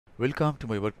Welcome to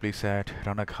my workplace at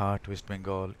Ranaghat, West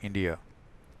Bengal, India.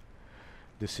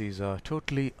 This is a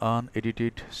totally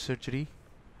unedited surgery.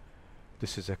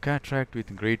 This is a cataract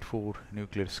with grade 4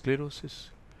 nuclear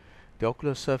sclerosis. The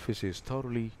ocular surface is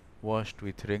thoroughly washed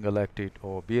with Ranaghat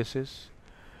or BSS.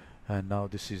 And now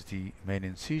this is the main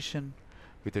incision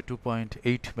with a 2.8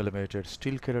 mm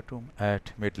steel keratome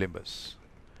at mid-limbus.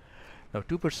 Now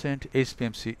 2%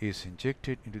 SPMC is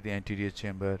injected into the anterior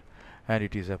chamber and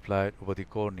it is applied over the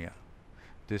cornea.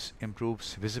 This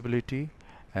improves visibility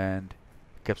and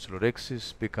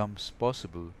capsulorhexis becomes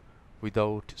possible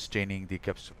without staining the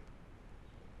capsule.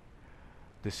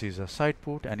 This is a side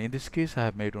port, and in this case I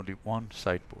have made only one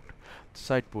side port. The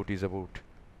side port is about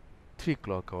 3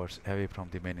 clock hours away from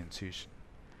the main incision.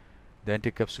 The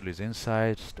anticapsule is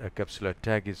incised, a capsular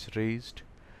tag is raised.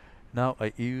 Now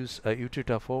I use a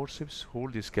Utrita forceps,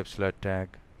 hold this capsular tag,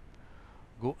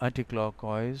 go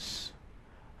anticlockwise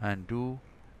and do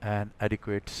an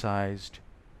adequate sized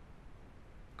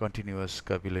continuous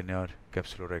curvilinear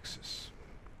capsulorhexis.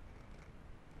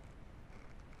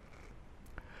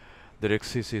 The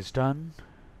rhexis is done,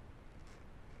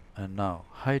 and now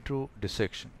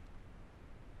hydrodissection.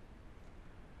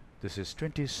 This is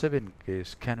 27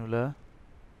 case cannula.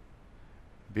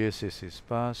 BSS is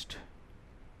passed.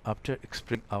 After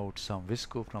expelling out some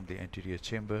visco from the anterior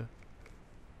chamber,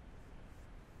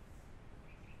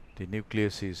 the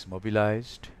nucleus is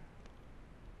mobilized.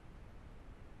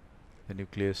 The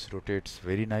nucleus rotates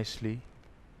very nicely.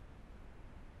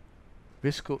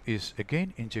 Visco is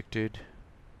again injected.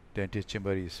 The anterior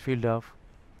chamber is filled up.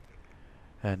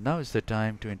 And now is the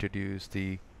time to introduce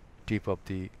the tip of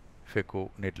the Phaco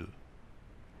needle.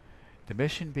 The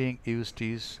machine being used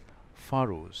is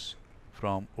Pharos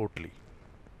from Otley.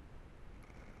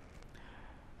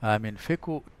 I am in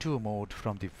Phaco 2 mode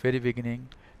from the very beginning.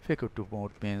 Phaco 2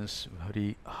 mode means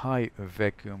very high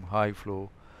vacuum, high flow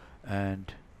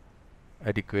and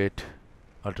adequate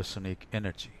ultrasonic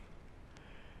energy.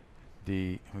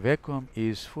 The vacuum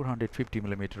is 450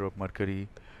 mm of mercury,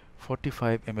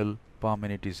 45 ml per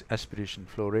minute is aspiration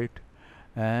flow rate,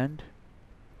 and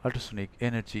ultrasonic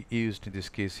energy used in this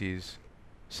case is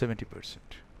 70%.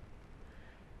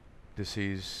 This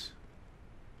is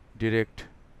direct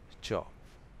chop,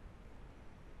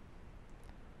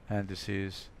 and this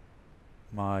is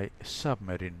my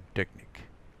submarine technique.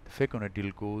 The Phaco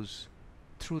needle goes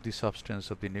through the substance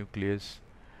of the nucleus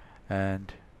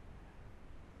and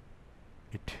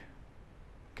it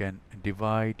can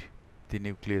divide the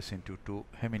nucleus into two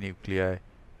heminuclei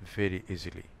very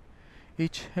easily.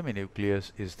 Each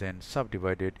heminucleus is then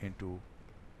subdivided into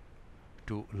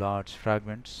two large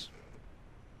fragments,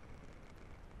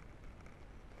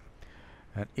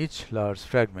 and each large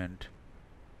fragment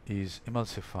is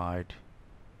emulsified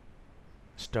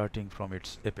starting from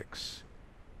its apex.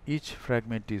 Each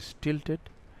fragment is tilted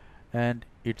and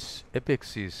its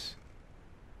apex is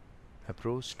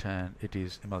approached and it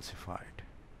is emulsified.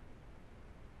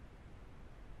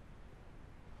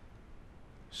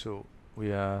 So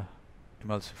we are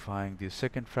emulsifying the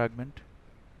second fragment.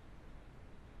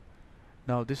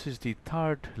 Now this is the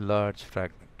third large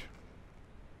fragment.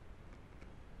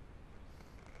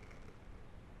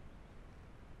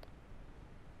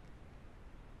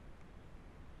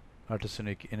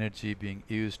 Ultrasonic energy being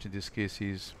used in this case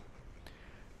is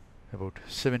about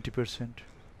 70%.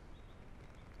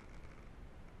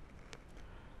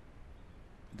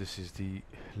 This is the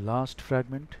last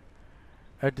fragment.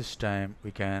 At this time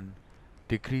we can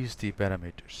decrease the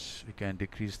parameters. We can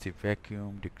decrease the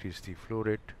vacuum, decrease the flow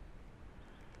rate,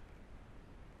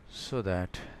 so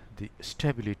that the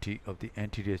stability of the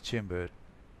anterior chamber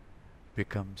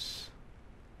becomes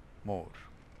more.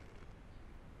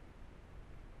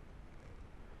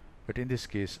 But in this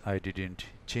case I didn't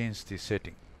change the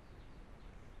setting.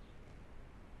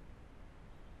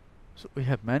 So we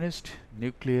have managed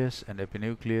nucleus and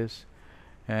epinucleus,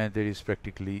 and there is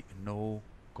practically no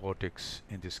cortex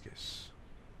in this case.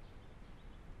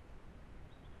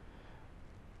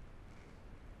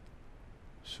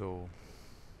 So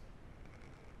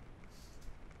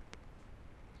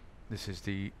this is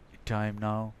the time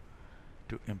now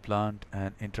to implant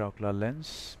an intraocular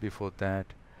lens. Before that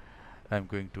I am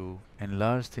going to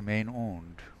enlarge the main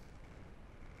wound.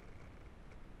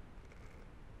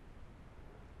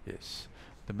 Yes,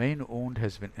 the main wound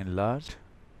has been enlarged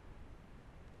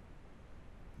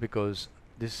because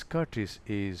this cutis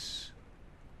is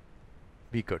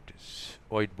B cutis,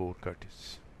 void bore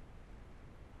cutis.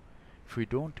 If we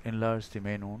don't enlarge the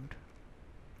main wound,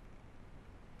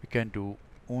 we can do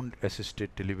wound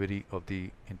assisted delivery of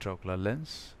the intraocular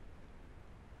lens,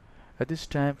 At this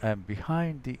time I am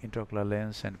behind the intraocular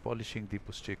lens and polishing the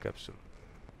posterior capsule.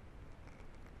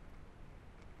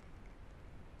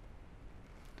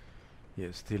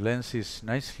 Yes, the lens is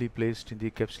nicely placed in the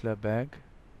capsular bag.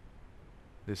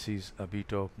 This is a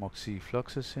bit of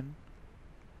moxifloxacin,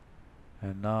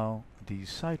 and now the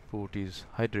side port is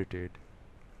hydrated.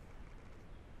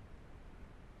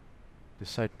 The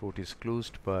side port is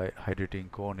closed by hydrating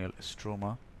corneal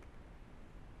stroma.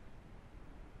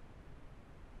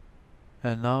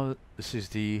 And now this is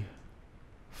the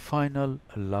final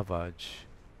lavage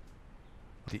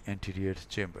of the anterior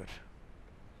chamber.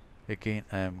 Again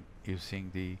I am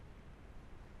using the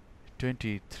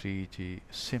 23G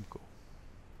Simcoe.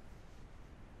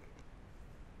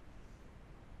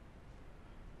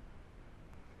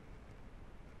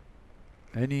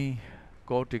 Any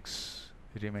cortex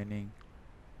remaining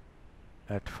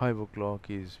at 5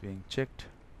 o'clock is being checked.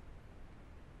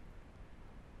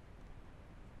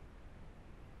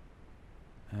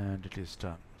 And it is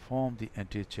done. Form the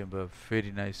anterior chamber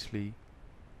very nicely.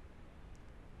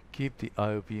 Keep the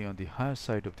IOP on the higher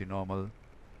side of the normal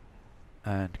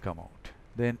and come out.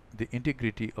 Then the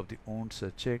integrity of the wounds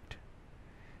are checked.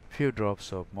 Few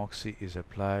drops of moxie is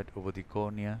applied over the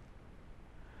cornea,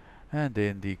 and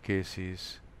then the case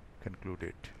is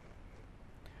concluded.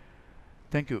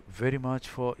 Thank you very much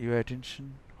for your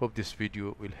attention. Hope this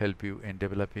video will help you in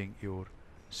developing your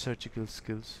surgical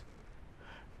skills.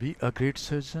 Be a great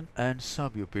surgeon and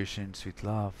serve your patients with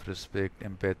love, respect,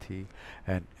 empathy,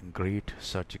 and great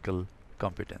surgical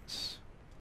competence.